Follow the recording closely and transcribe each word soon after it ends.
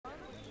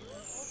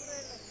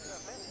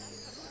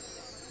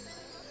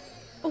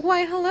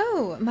Why,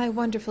 hello, my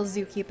wonderful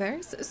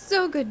zookeepers.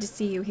 So good to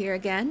see you here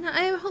again.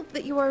 I hope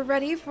that you are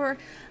ready for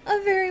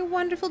a very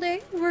wonderful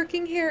day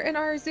working here in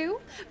our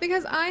zoo,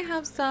 because I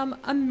have some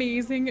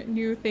amazing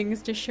new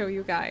things to show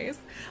you guys.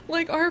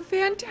 Like our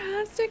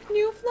fantastic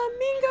new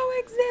flamingo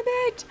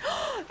exhibit!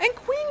 And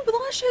Queen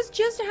Blush has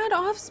just had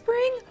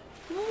offspring?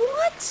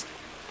 What?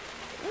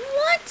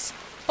 What?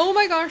 Oh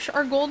my gosh,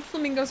 our gold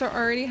flamingos are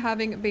already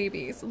having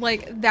babies,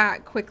 like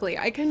that quickly.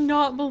 I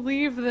cannot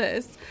believe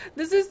this.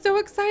 This is so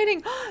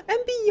exciting. And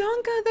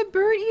Bianca, the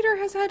bird eater,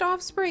 has had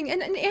offspring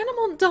and an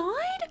animal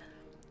died?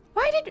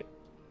 Why did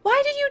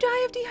you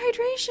die of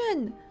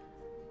dehydration?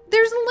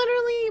 There's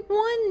literally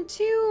one,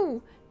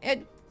 two.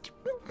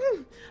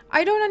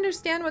 I don't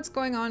understand what's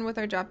going on with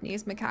our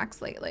Japanese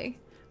macaques lately.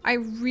 I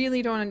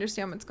really don't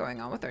understand what's going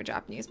on with our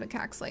Japanese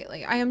macaques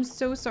lately. I am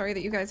so sorry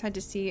that you guys had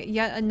to see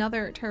yet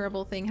another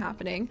terrible thing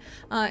happening.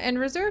 And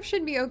Reserve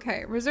should be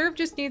okay. Reserve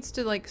just needs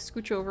to like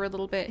scooch over a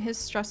little bit. His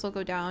stress will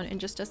go down in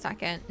just a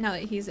second now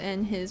that he's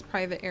in his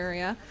private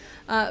area.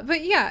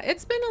 But yeah,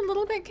 it's been a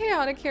little bit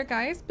chaotic here,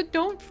 guys. But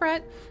don't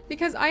fret,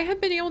 because I have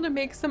been able to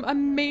make some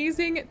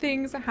amazing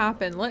things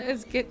happen. Let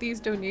us get these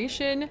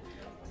donation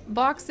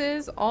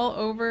boxes all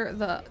over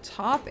the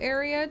top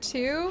area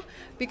too,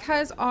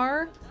 because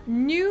our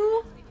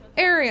new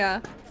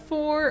area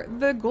for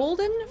the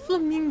golden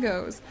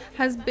flamingos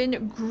has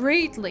been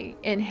greatly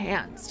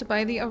enhanced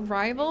by the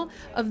arrival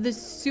of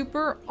this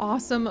super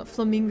awesome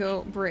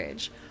flamingo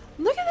bridge.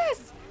 Look at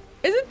this!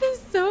 Isn't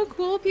this so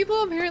cool?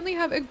 People apparently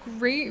have a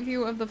great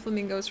view of the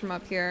flamingos from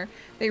up here.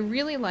 They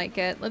really like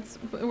it.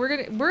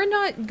 We're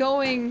not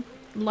going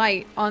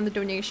light on the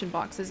donation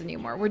boxes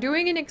anymore. We're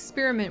doing an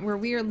experiment where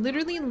we are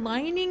literally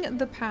lining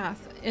the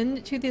path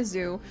into the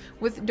zoo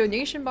with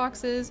donation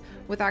boxes,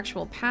 with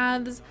actual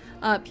paths.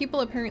 People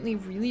apparently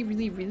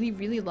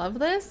really love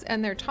this,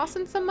 and they're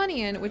tossing some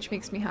money in, which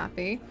makes me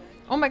happy.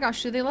 Oh my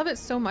gosh, do they love it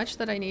so much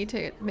that I need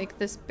to make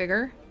this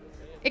bigger?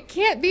 It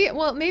can't be,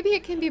 well, maybe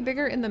it can be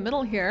bigger in the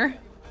middle here.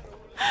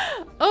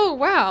 Oh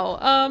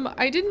wow,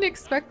 I didn't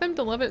expect them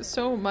to love it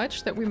so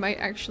much that we might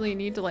actually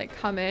need to like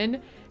come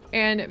in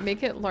and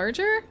make it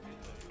larger,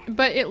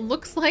 but it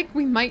looks like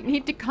we might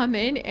need to come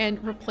in and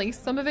replace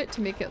some of it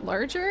to make it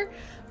larger.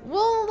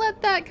 We'll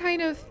let that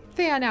kind of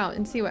fan out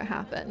and see what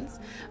happens.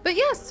 But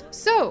yes,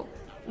 so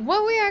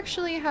what we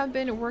actually have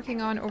been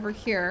working on over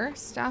here,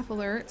 staff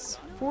alerts,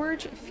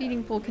 forage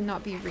feeding pool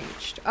cannot be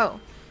reached. Oh,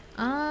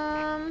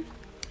 can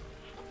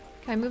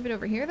I move it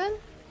over here then?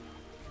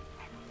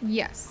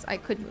 Yes, I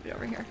could move it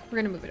over here. We're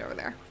gonna move it over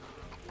there.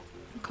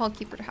 Call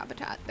keeper to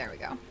habitat, there we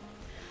go.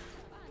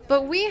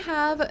 But we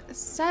have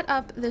set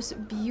up this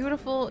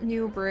beautiful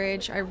new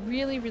bridge. I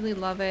really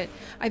love it.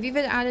 I've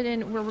even added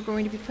in where we're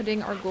going to be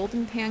putting our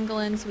golden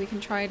pangolin so we can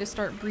try to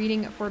start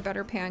breeding for a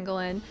better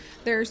pangolin.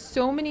 There's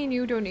so many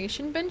new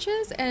donation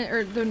benches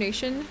or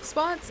donation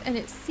spots, and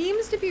it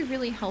seems to be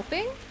really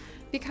helping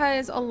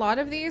because a lot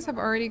of these have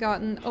already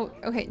gotten, oh,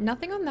 okay,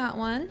 nothing on that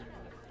one,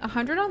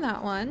 100 on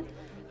that one,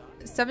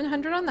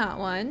 700 on that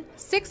one,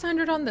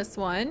 600 on this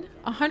one,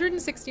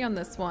 160 on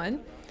this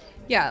one.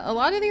 Yeah, a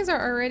lot of these are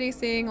already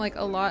seeing like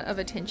a lot of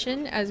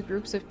attention as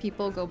groups of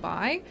people go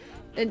by.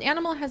 An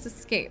animal has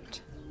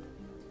escaped.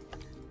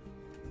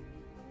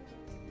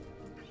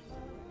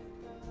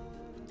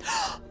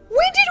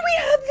 When did we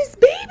have this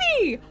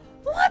baby?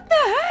 What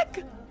the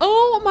heck?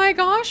 Oh my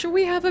gosh,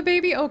 we have a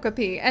baby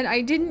okapi and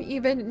I didn't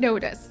even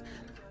notice.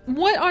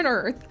 What on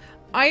earth?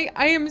 I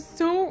am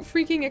so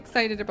freaking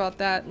excited about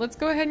that. Let's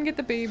go ahead and get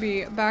the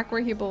baby back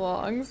where he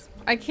belongs.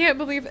 I can't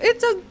believe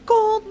it's a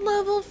gold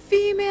level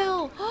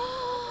female.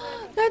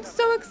 That's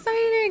so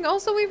exciting.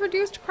 Also, we've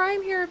reduced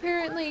crime here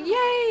apparently.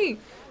 Yay!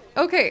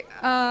 Okay,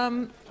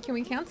 can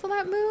we cancel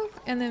that move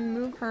and then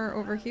move her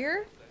over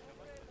here?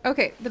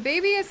 Okay, the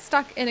baby is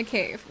stuck in a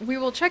cave. We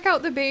will check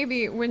out the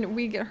baby when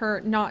we get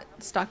her not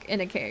stuck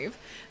in a cave.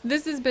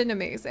 This has been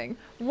amazing.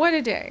 What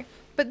a day.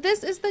 But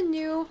this is the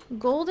new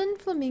golden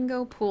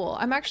flamingo pool.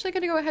 I'm actually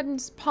going to go ahead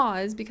and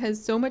pause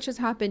because so much has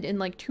happened in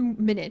like 2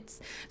 minutes.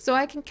 So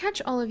I can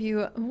catch all of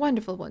you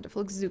wonderful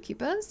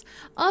zookeepers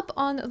up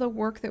on the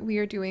work that we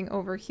are doing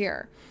over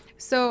here.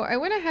 So I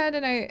went ahead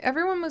and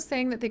everyone was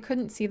saying that they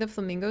couldn't see the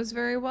flamingos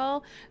very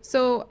well.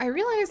 So I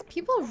realized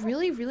people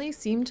really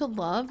seem to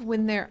love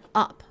when they're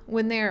up.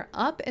 When they're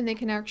up and they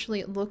can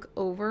actually look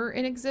over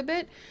an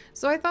exhibit.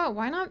 So I thought,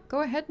 why not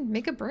go ahead and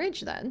make a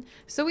bridge then?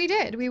 So we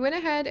did. We went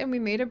ahead and we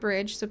made a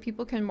bridge so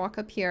people can walk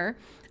up here.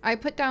 I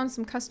put down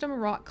some custom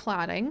rock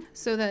cladding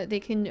so that they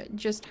can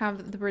just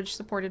have the bridge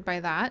supported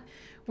by that.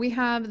 We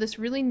have this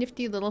really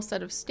nifty little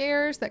set of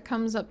stairs that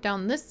comes up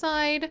down this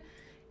side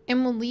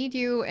and will lead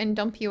you and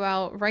dump you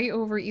out right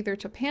over either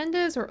to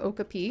pandas or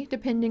okapi,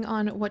 depending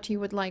on what you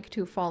would like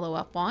to follow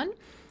up on.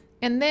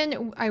 And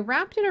then I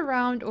wrapped it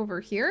around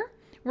over here.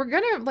 We're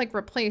gonna like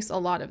replace a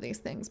lot of these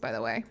things, by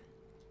the way.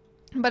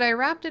 But I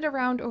wrapped it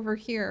around over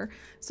here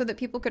so that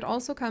people could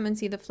also come and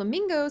see the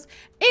flamingos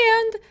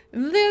and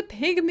the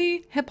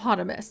pygmy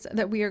hippopotamus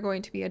that we are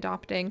going to be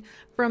adopting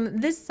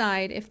from this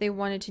side if they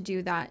wanted to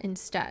do that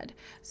instead.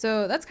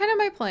 So that's kind of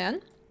my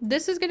plan.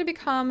 This is going to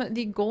become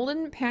the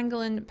Golden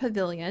Pangolin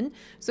Pavilion.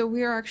 So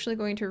we are actually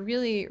going to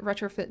really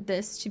retrofit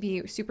this to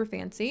be super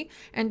fancy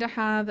and to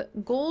have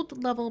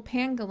gold level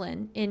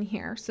pangolin in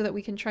here so that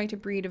we can try to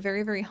breed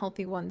very, very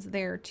healthy ones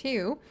there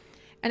too.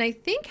 And I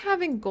think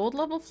having gold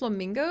level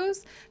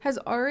flamingos has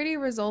already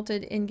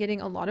resulted in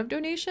getting a lot of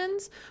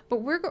donations, but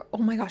oh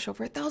my gosh,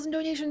 over 1,000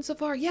 donations so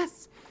far.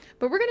 Yes.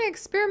 But we're going to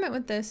experiment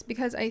with this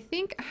because I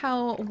think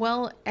how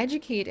well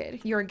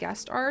educated your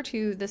guests are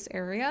to this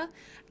area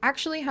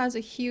actually has a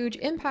huge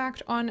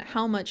impact on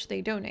how much they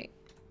donate.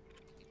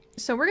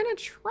 So we're going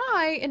to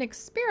try an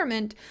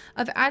experiment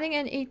of adding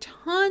in a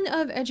ton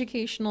of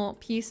educational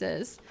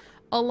pieces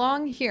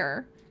along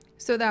here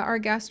so that our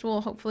guest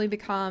will hopefully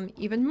become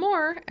even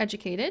more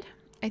educated.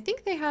 I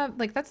think they have,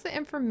 like, that's the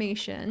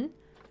information.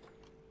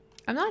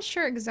 I'm not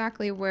sure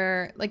exactly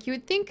where, like, you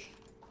would think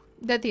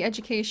that the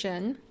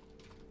education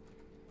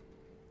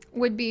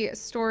would be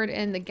stored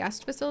in the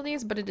guest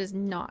facilities, but it is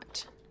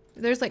not.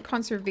 There's like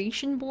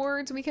conservation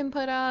boards we can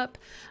put up.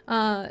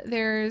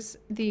 There's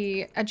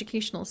the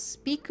educational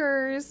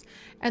speakers.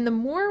 And the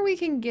more we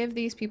can give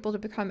these people to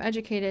become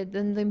educated,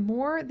 then the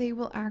more they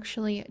will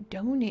actually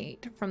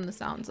donate from the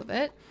sounds of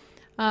it.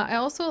 I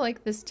also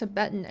like this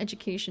Tibetan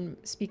education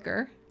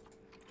speaker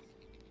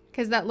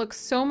because that looks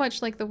so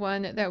much like the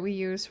one that we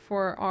use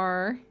for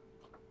our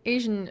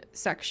Asian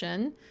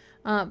section.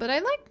 But I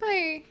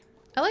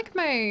like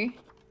my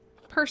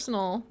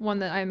personal one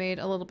that I made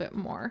a little bit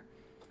more.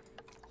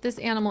 This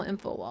animal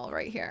info wall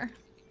right here.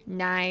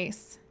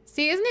 Nice.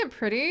 See, isn't it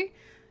pretty?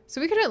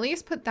 So we could at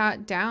least put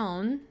that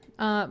down,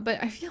 but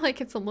I feel like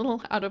it's a little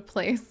out of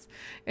place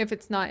if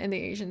it's not in the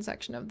Asian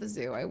section of the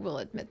zoo. I will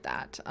admit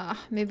that.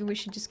 Maybe we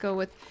should just go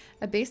with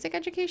a basic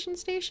education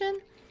station,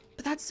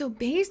 but that's so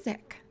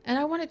basic and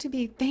I want it to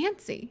be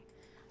fancy.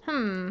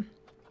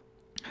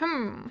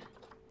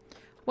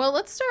 Well,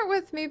 let's start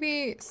with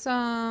maybe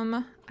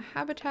some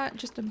habitat,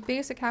 just a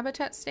basic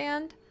habitat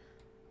stand.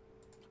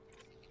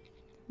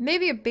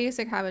 Maybe a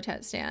basic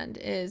habitat stand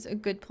is a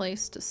good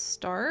place to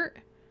start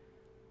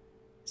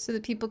so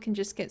that people can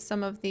just get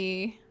some of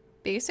the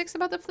basics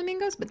about the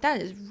flamingos, but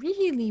that is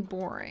really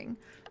boring.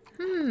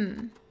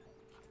 And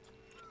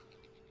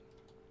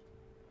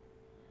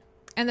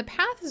the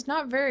path is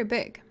not very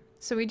big,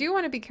 so we do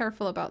want to be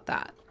careful about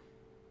that.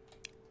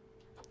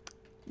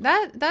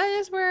 That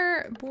is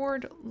where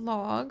board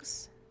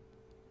logs.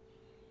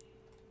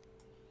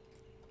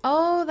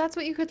 Oh, that's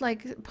what you could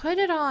like put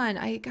it on.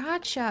 I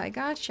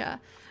gotcha.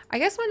 I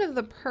guess one of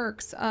the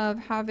perks of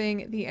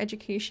having the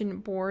education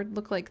board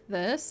look like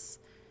this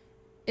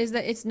is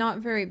that it's not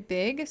very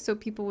big, so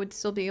people would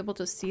still be able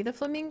to see the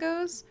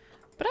flamingos.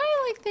 But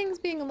I like things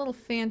being a little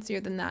fancier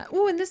than that.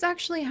 Oh, and this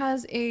actually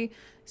has a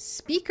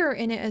speaker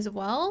in it as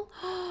well.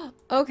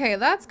 Okay,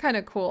 that's kind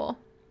of cool.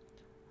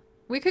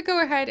 We could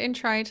go ahead and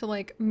try to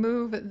like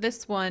move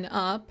this one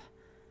up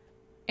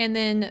and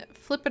then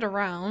flip it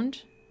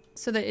around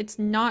so that it's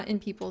not in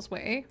people's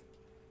way.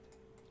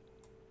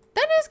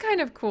 That is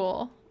kind of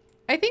cool.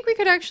 I think we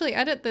could actually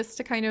edit this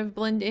to kind of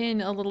blend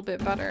in a little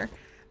bit better.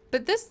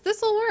 But this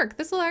will work.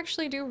 This will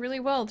actually do really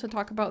well to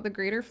talk about the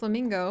greater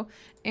flamingo.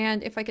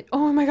 And if I could,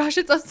 oh my gosh,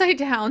 it's upside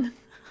down.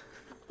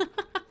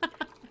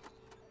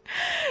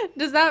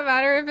 Does that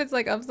matter if it's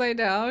like upside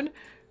down?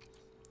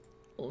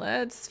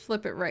 Let's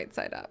flip it right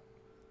side up.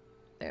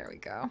 There we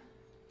go.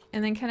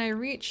 And then can I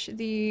reach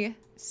the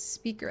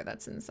speaker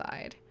that's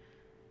inside?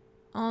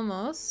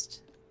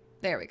 Almost.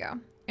 There we go.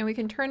 And we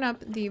can turn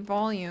up the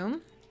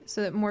volume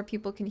so that more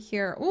people can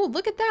hear. Oh,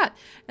 look at that.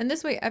 And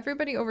this way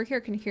everybody over here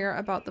can hear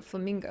about the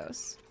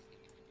flamingos.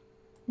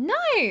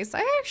 Nice.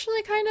 I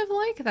actually kind of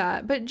like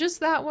that. But just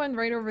that one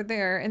right over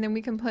there. And then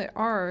we can put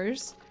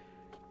ours,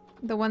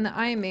 the one that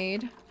I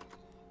made,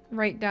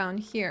 right down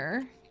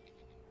here.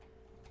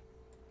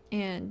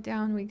 And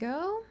down we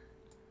go.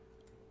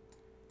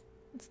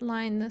 Let's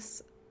line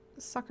this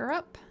sucker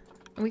up.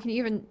 And we can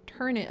even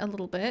turn it a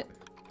little bit.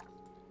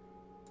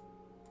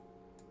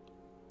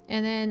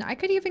 And then I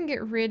could even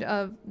get rid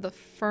of the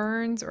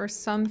ferns or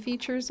some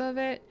features of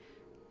it.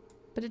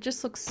 But it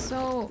just looks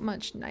so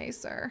much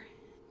nicer.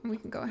 And we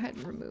can go ahead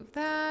and remove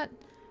that.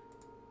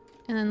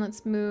 And then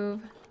let's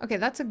move. Okay,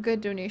 that's a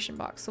good donation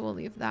box, so we'll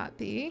leave that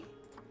be.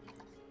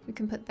 We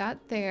can put that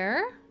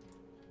there.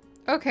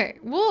 Okay,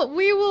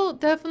 we will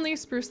definitely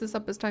spruce this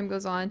up as time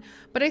goes on,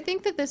 but I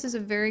think that this is a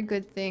very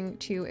good thing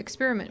to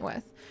experiment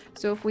with.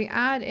 So if we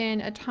add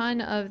in a ton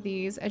of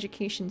these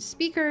education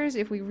speakers,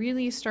 if we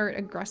really start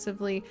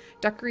aggressively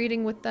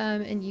decorating with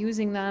them and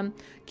using them,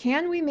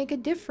 can we make a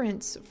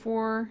difference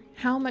for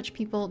how much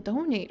people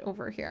donate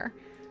over here?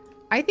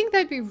 I think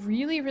that'd be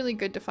really, really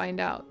good to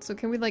find out. So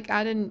can we like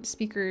add in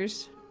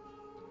speakers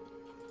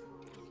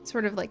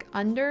sort of like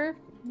under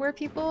where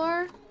people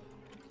are?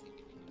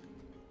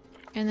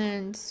 And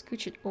then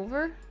scooch it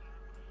over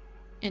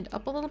and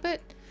up a little bit.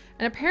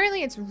 And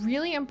apparently it's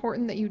really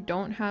important that you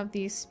don't have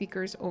these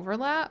speakers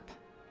overlap.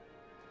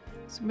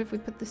 So if we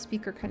put the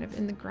speaker kind of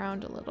in the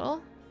ground a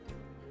little.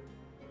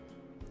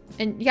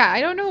 And yeah,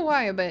 I don't know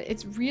why, but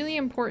it's really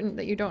important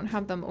that you don't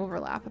have them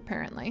overlap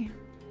apparently.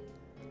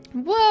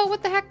 Whoa,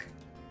 what the heck?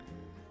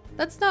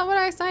 That's not what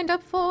I signed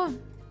up for.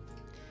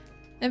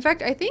 In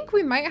fact, I think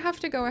we might have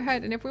to go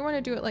ahead, and if we want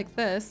to do it like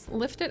this,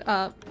 lift it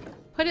up,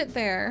 put it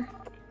there,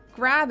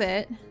 grab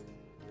it,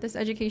 this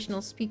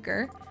educational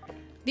speaker.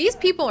 These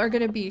people are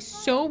going to be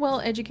so well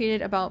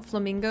educated about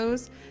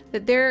flamingos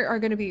that they are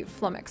going to be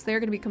flummoxed. They're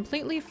going to be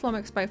completely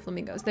flummoxed by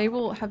flamingos. They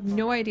will have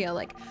no idea,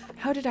 like,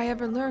 how did I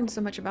ever learn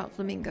so much about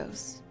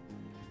flamingos?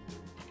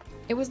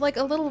 It was like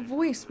a little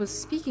voice was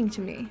speaking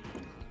to me.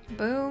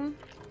 Boom.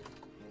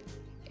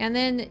 And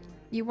then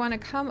you want to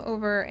come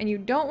over, and you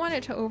don't want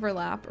it to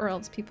overlap or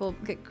else people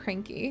get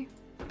cranky.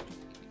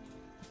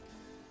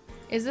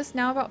 Is this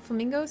now about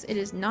flamingos? It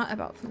is not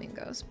about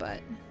flamingos, but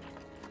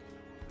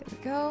there we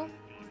go.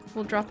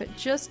 We'll drop it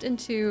just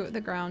into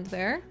the ground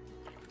there.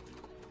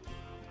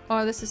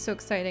 Oh, this is so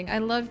exciting. I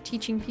love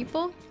teaching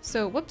people.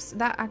 So, whoops,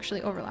 that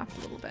actually overlapped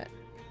a little bit.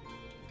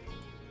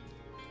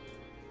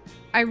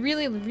 I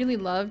really, really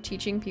love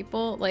teaching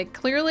people. Like,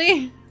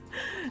 clearly,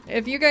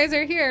 if you guys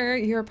are here,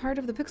 you're a part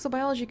of the pixel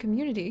biology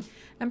community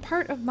and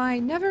part of my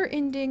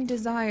never-ending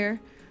desire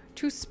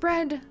to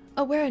spread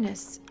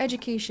awareness,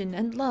 education,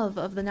 and love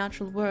of the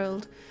natural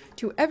world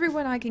to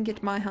everyone I can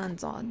get my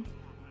hands on.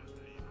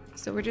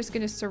 So we're just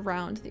going to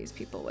surround these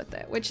people with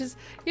it, which is,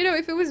 you know,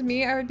 if it was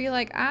me, I would be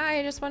like,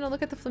 I just want to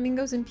look at the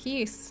flamingos in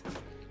peace.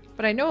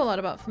 But I know a lot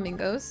about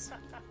flamingos.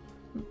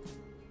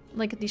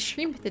 Like the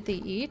shrimp that they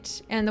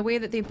eat and the way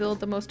that they build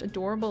the most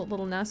adorable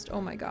little nest. Oh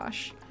my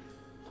gosh.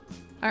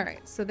 All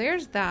right, so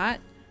there's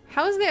that.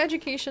 How's the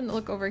education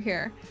look over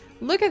here?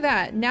 Look at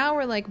that. Now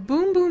we're like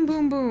boom, boom,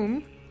 boom,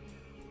 boom.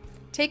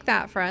 Take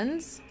that,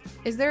 friends.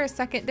 Is there a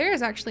second? There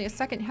is actually a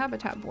second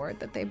habitat board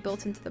that they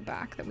built into the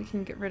back that we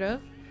can get rid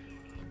of.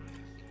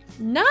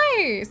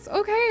 Nice.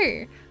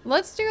 Okay,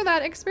 let's do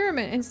that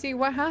experiment and see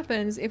what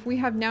happens if we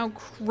have now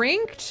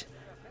cranked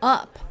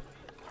up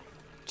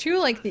to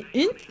like the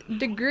nth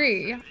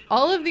degree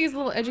all of these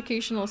little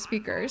educational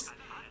speakers.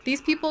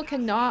 These people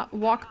cannot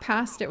walk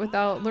past it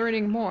without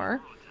learning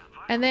more.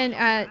 And then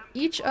at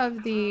each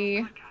of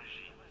the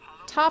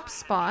top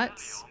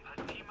spots,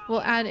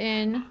 we'll add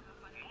in,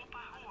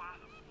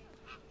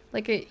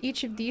 like at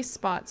each of these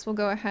spots, we'll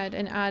go ahead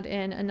and add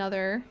in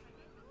another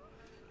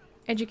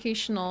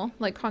educational,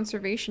 like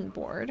conservation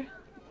board,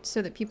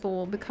 so that people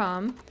will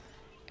become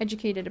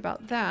educated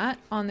about that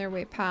on their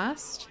way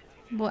past.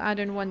 We'll add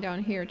in one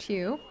down here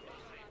too,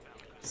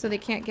 so they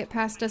can't get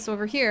past us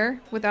over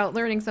here without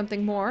learning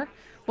something more.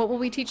 What will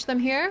we teach them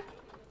here?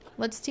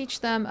 Let's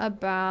teach them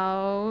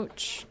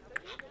about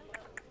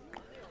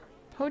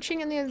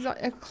poaching in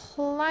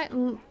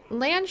the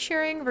land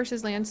sharing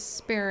versus land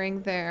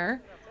sparing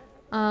there.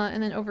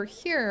 And then over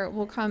here,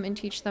 we'll come and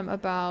teach them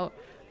about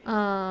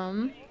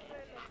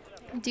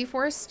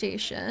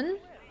deforestation.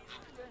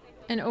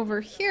 And over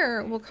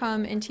here, we'll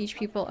come and teach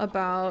people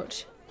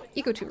about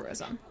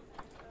ecotourism.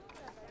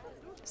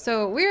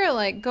 So we're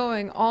like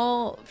going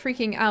all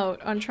freaking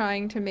out on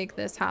trying to make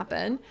this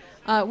happen.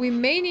 We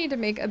may need to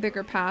make a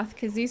bigger path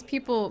because these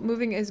people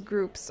moving as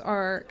groups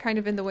are kind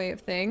of in the way of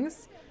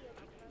things.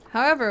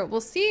 However, we'll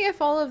see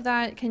if all of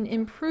that can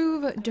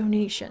improve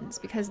donations,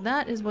 because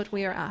that is what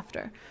we are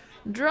after.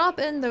 Drop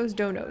in those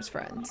donos,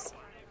 friends.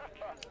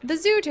 The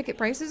zoo ticket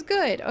price is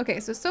good. Okay,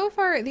 so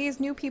far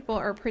these new people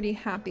are pretty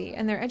happy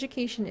and their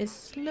education is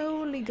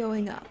slowly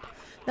going up.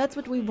 That's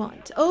what we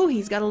want. Oh,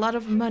 he's got a lot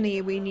of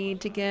money we need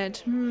to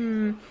get.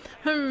 We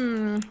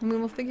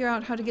will figure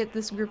out how to get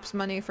this group's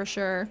money for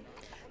sure.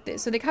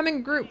 So they come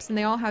in groups and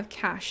they all have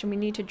cash and we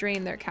need to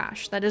drain their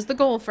cash. That is the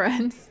goal,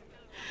 friends.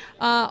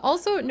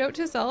 Also, note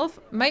to self,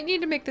 might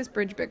need to make this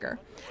bridge bigger.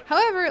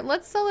 However,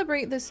 let's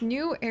celebrate this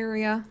new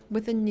area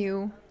with a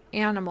new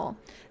animal.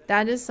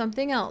 That is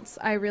something else.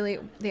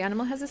 The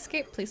animal has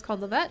escaped. Please call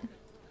the vet.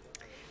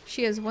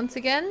 She has once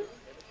again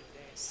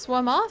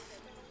swum off.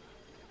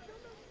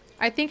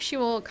 I think she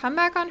will come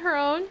back on her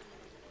own.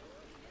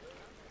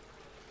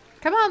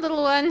 Come on,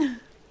 little one.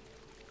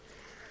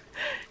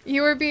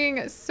 You are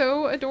being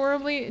so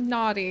adorably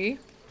naughty.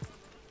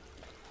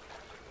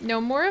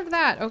 No more of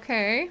that,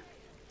 okay?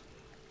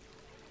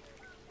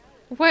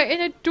 What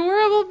an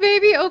adorable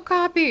baby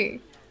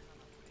okapi.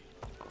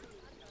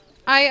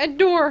 I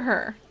adore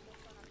her.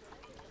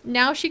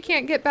 Now she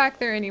can't get back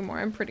there anymore,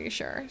 I'm pretty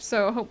sure.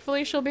 So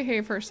hopefully she'll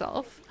behave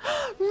herself.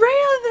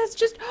 Rhea, that's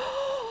just...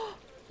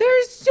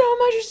 There's so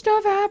much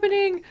stuff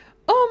happening.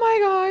 Oh my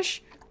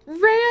gosh.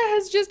 Rhea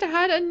has just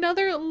had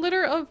another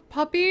litter of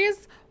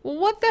puppies.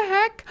 What the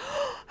heck?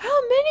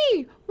 How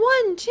many?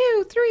 1,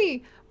 2,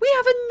 3. We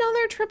have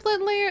another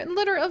triplet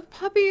litter of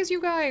puppies,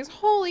 you guys.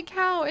 Holy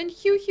cow. And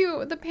Hugh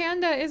Hugh, the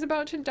panda, is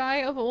about to die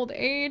of old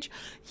age.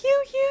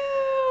 Hugh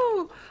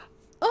Hugh!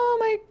 Oh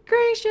my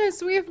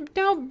gracious. We have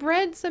now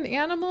bred some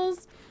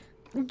animals.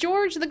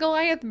 George, the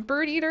Goliath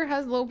bird eater,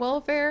 has low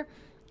welfare.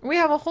 We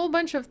have a whole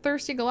bunch of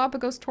thirsty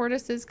Galapagos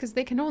tortoises because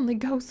they can only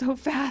go so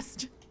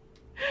fast.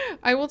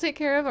 I will take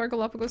care of our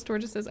Galapagos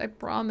tortoises, I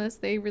promise.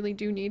 They really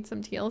do need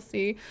some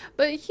TLC.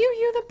 But Hugh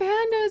Hugh the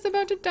panda is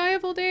about to die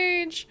of old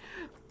age.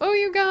 Oh,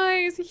 you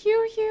guys,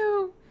 Hugh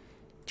Hugh.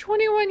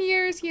 21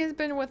 years he has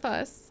been with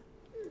us.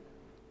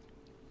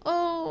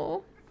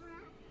 Oh,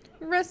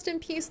 rest in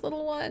peace,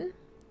 little one.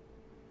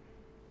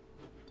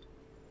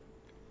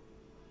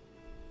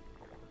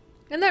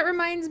 And that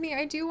reminds me,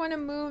 I do want to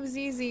move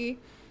Zizi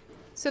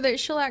so that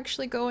she'll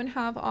actually go and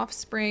have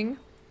offspring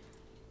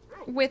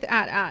with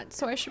At.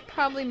 So I should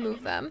probably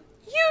move them.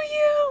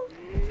 You!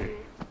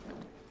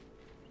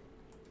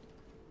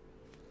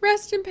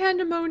 Rest in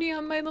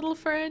pandemonium, my little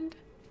friend.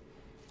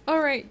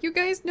 Alright, you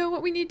guys know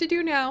what we need to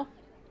do now.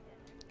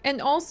 And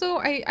also,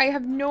 I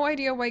have no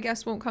idea why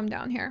guests won't come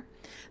down here.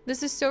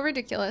 This is so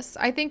ridiculous.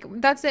 I think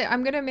that's it.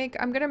 I'm gonna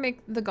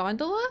make the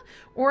gondola,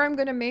 or I'm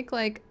gonna make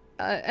like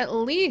at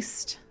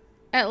least,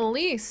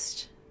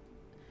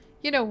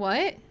 you know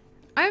what?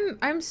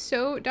 I'm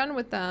so done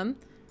with them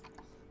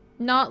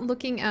not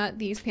looking at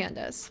these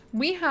pandas.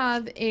 We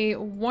have a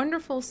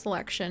wonderful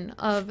selection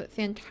of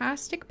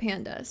fantastic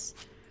pandas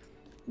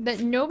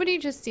that nobody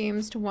just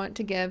seems to want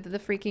to give the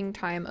freaking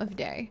time of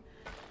day.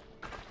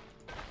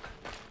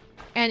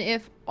 And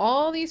if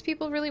all these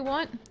people really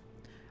want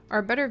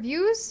are better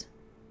views,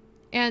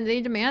 and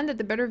they demand that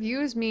the better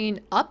views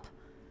mean up,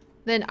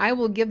 then I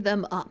will give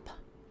them up.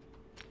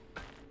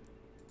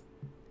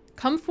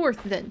 Come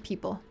forth then,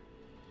 people.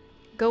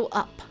 Go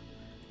up.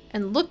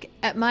 And look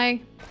at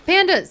my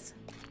pandas!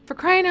 For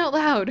crying out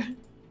loud!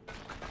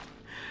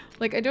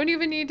 Like, I don't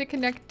even need to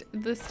connect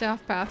the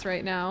staff path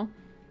right now.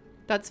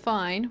 That's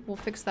fine. We'll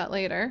fix that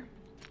later.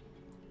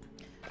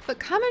 But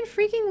come and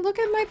freaking look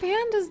at my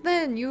pandas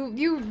then,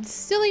 you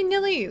silly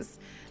nillies.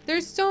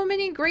 There's so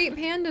many great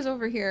pandas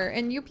over here,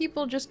 and you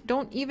people just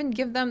don't even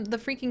give them the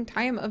freaking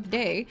time of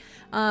day.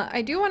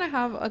 I do want to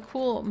have a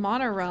cool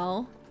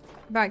monorail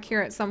back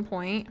here at some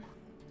point.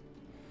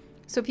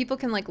 So people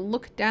can like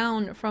look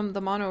down from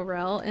the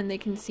monorail and they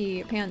can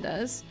see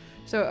pandas.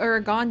 So, or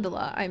a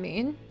gondola, I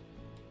mean.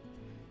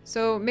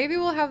 So maybe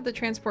we'll have the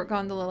transport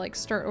gondola like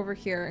start over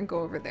here and go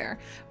over there.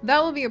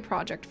 That will be a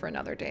project for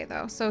another day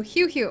though. So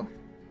Hugh.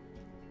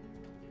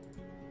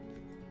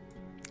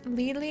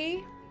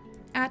 Lily,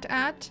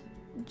 At,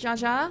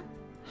 Jaja,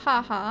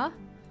 Haha.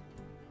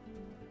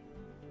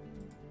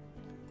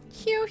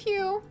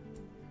 Hugh.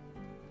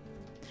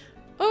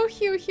 Oh,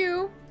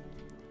 Hugh.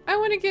 I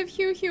want to give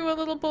Hugh a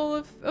little bowl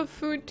of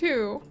food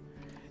too.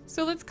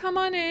 So let's come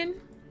on in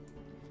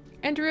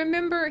and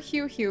remember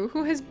Hugh,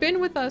 who has been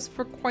with us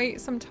for quite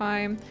some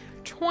time.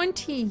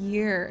 20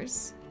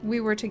 years we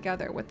were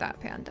together with that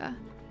panda.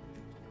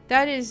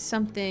 That is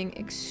something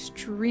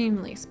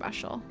extremely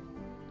special.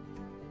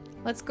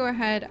 Let's go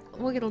ahead.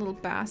 We'll get a little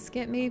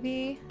basket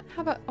maybe.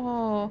 How about,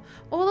 oh,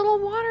 a little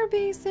water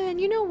basin.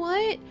 You know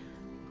what?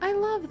 I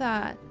love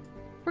that.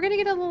 We're gonna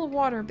get a little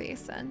water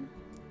basin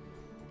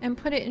and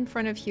put it in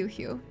front of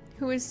Hugh,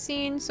 who has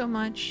seen so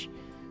much,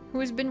 who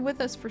has been with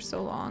us for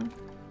so long.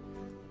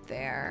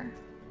 There.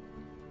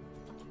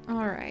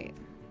 All right.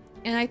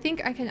 And I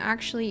think I can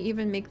actually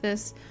even make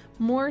this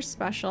more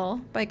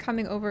special by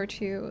coming over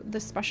to the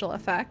special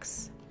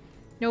effects.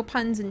 No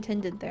puns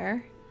intended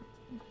there.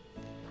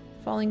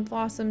 Falling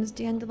blossoms,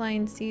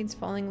 dandelion seeds,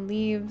 falling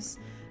leaves,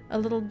 a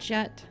little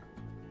jet.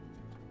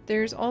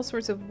 There's all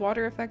sorts of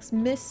water effects.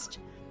 Mist.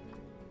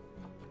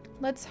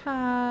 Let's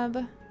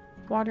have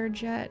water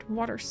jet,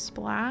 water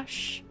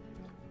splash.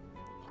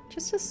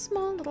 Just a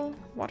small little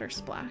water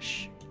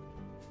splash.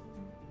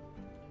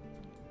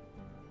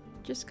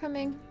 Just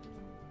coming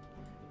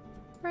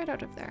right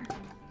out of there.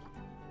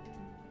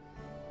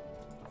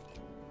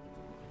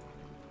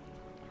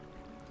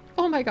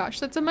 Oh my gosh,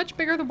 that's a much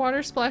bigger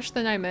water splash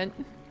than I meant.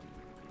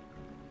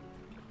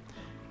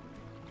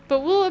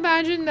 But we'll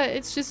imagine that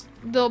it's just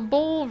the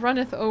bowl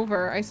runneth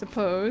over, I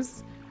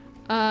suppose.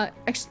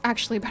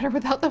 Actually better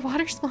without the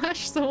water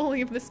splash, so we'll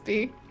leave this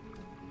be.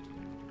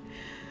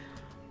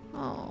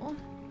 Oh,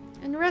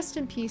 and rest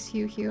in peace,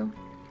 Hugh.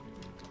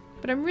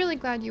 But I'm really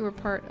glad you were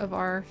part of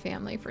our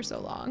family for so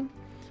long.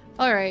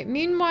 All right,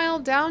 meanwhile,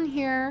 down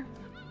here,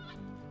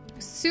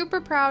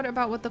 super proud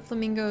about what the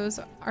flamingos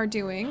are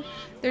doing.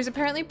 There's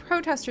apparently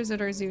protesters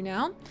at our zoo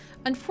now.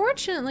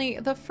 Unfortunately,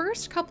 the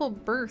first couple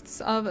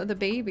births of the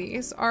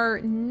babies are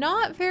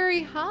not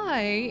very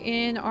high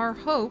in our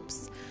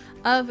hopes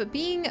of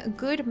being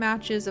good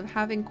matches of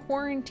having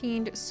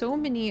quarantined so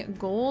many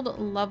gold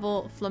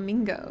level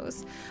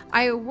flamingos.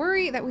 I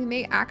worry that we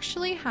may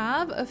actually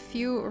have a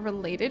few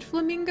related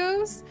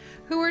flamingos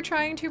who are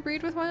trying to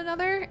breed with one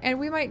another, and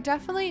we might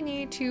definitely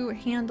need to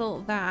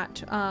handle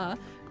that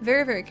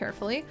very, very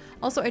carefully.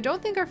 Also, I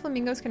don't think our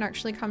flamingos can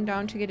actually come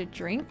down to get a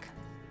drink.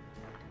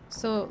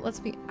 So let's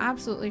be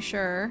absolutely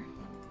sure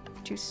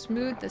to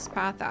smooth this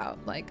path out.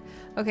 Like,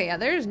 okay, yeah,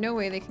 there's no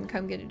way they can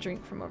come get a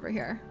drink from over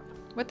here.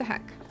 What the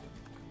heck?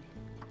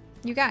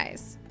 You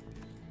guys.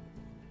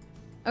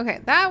 Okay,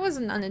 that was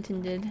an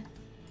unintended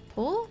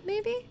pull,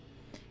 maybe?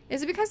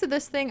 Is it because of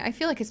this thing? I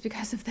feel like it's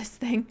because of this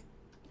thing.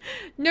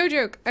 No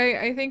joke.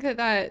 I think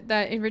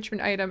that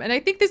enrichment item, and I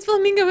think this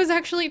flamingo is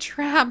actually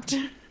trapped.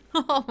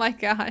 Oh my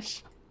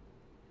gosh.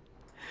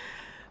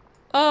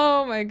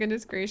 Oh my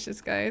goodness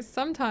gracious, guys.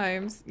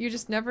 Sometimes you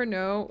just never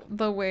know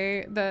the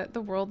way that the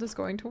world is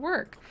going to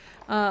work.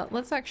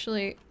 Let's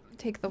actually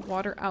take the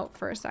water out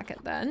for a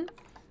second then.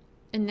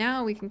 And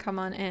now we can come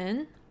on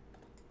in.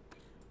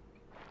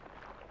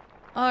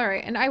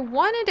 Alright, and I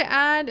wanted to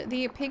add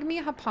the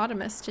pygmy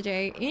hippopotamus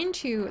today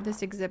into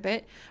this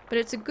exhibit, but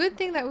it's a good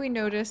thing that we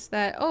noticed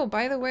that, oh,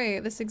 by the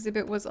way, this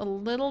exhibit was a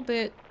little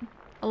bit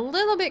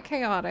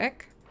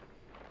chaotic.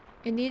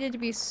 It needed to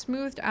be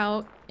smoothed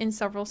out in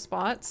several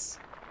spots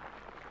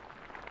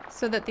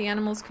so that the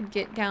animals could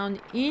get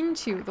down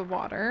into the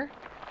water,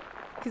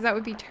 because that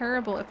would be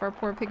terrible if our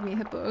poor pygmy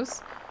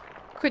hippos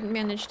couldn't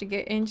manage to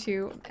get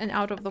into and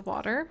out of the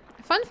water.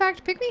 Fun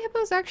fact, pygmy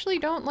hippos actually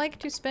don't like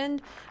to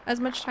spend as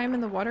much time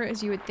in the water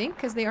as you would think,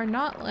 because they are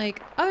not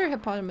like other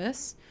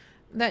hippopotamus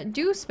that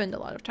do spend a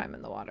lot of time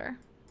in the water.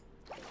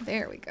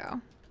 There we go.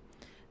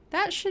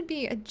 That should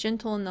be a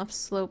gentle enough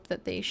slope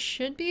that they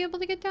should be able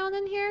to get down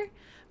in here.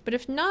 But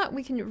if not,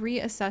 we can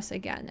reassess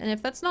again. And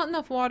if that's not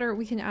enough water,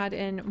 we can add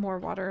in more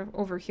water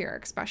over here,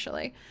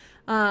 especially.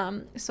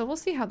 So we'll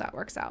see how that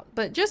works out.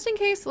 But just in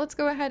case, let's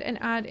go ahead and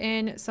add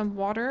in some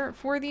water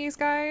for these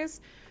guys.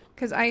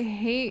 Because I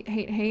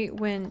hate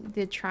when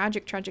the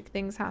tragic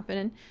things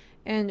happen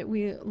and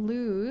we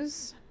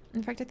lose.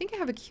 In fact, I think I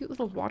have a cute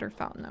little water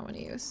fountain I want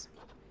to use.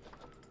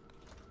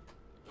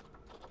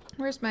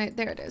 Where's my,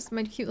 there it is,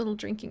 my cute little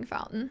drinking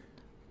fountain.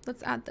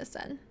 Let's add this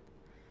in.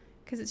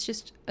 Because it's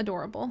just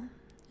adorable.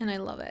 And I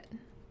love it.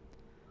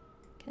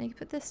 Can I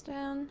put this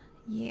down?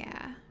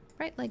 Yeah,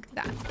 right like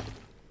that.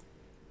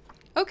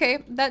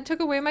 Okay, that took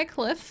away my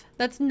cliff.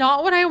 That's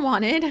not what I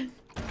wanted.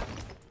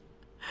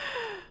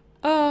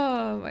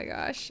 Oh my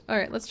gosh. All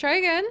right, let's try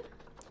again.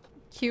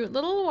 Cute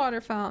little water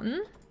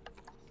fountain.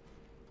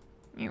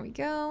 Here we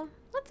go.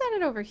 Let's add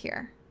it over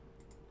here.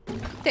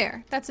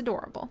 There, that's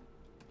adorable.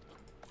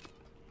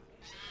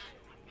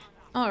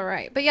 All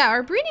right, but yeah,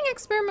 our breeding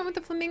experiment with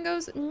the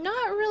flamingos,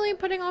 not really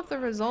putting off the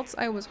results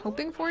I was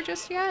hoping for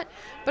just yet,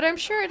 but I'm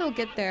sure it'll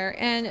get there.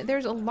 And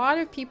there's a lot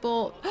of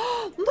people.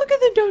 Oh, look at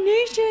the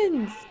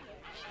donations.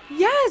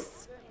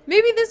 Yes,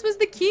 maybe this was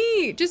the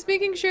key. Just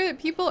making sure that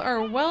people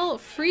are well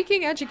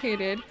freaking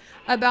educated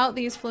about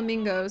these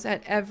flamingos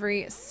at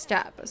every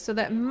step. So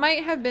that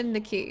might have been the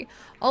key.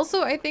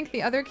 Also, I think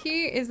the other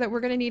key is that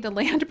we're gonna need a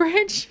land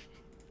bridge.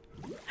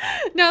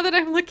 Now that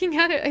I'm looking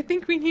at it, I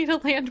think we need a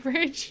land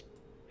bridge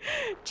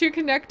to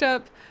connect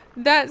up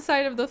that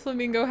side of the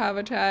flamingo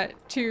habitat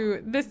to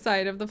this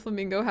side of the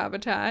flamingo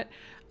habitat.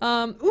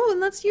 Ooh, and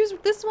let's use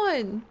this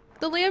one.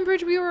 The land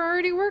bridge we were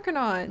already working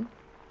on.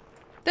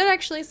 That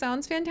actually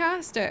sounds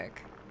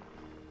fantastic.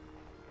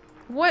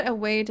 What a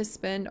way to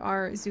spend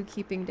our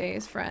zookeeping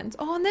days, friends.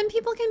 Oh, and then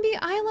people can be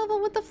eye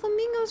level with the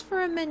flamingos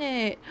for a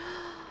minute.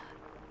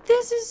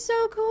 This is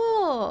so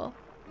cool.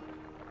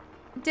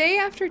 Day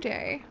after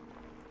day,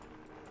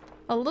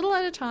 a little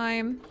at a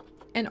time,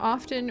 and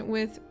often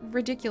with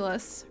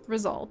ridiculous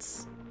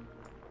results,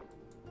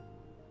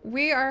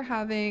 we are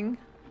having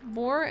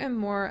more and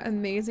more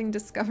amazing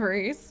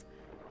discoveries.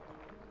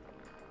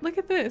 Look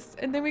at this.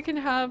 And then we can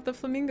have the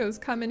flamingos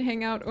come and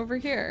hang out over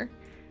here.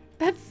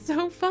 That's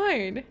so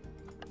fun.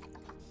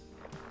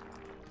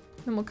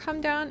 Then we'll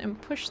come down and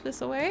push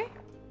this away.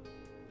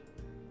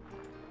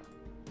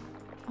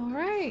 All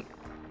right.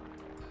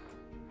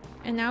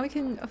 And now we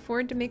can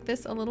afford to make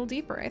this a little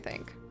deeper, I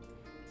think.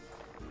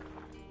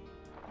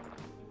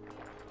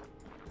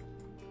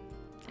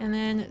 And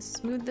then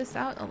smooth this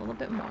out a little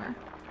bit more.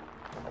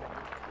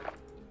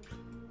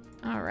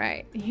 All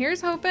right, here's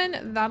hoping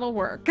that'll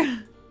work.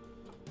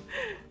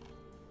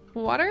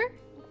 Water?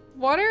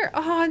 Water?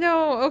 Oh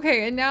no,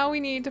 okay, and now we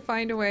need to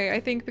find a way, I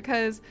think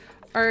because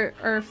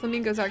our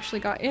flamingos actually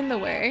got in the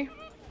way.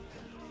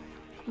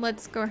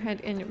 Let's go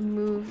ahead and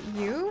move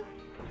you.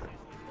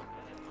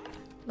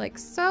 Like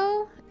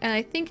so. And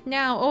I think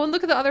now, oh, and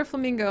look at the other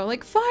flamingo.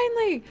 Like,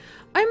 finally,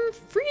 I'm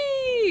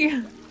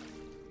free.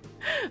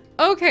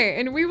 Okay,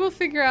 and we will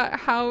figure out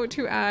how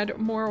to add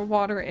more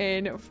water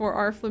in for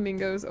our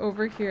flamingos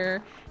over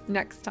here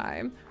next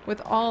time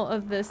with all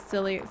of this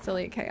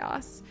silly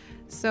chaos.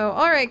 So,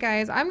 all right,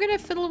 guys, I'm gonna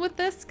fiddle with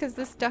this because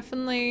this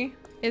definitely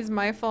is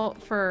my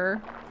fault for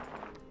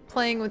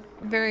playing with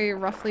very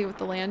roughly with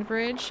the land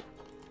bridge.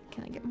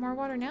 Can I get more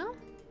water now?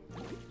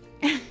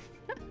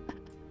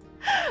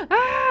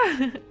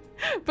 Ah!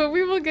 But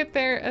we will get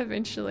there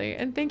eventually.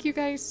 And thank you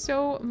guys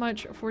so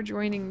much for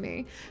joining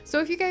me. So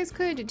if you guys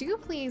could, do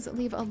please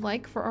leave a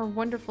like for our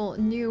wonderful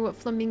new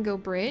flamingo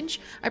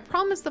bridge. I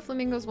promise the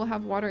flamingos will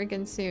have water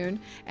again soon.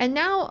 And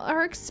now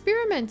our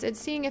experiment at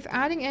seeing if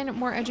adding in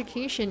more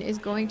education is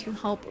going to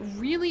help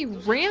really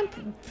ramp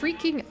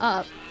freaking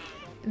up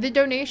the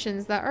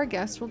donations that our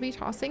guests will be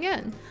tossing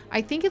in.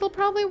 I think it'll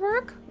probably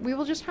work. We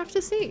will just have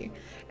to see.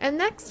 And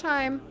next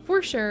time,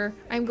 for sure,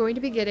 I'm going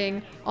to be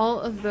getting all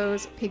of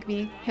those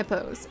pygmy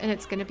hippos, and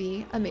it's going to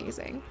be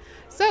amazing.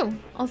 So,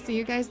 I'll see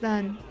you guys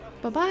then.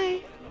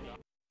 Bye-bye.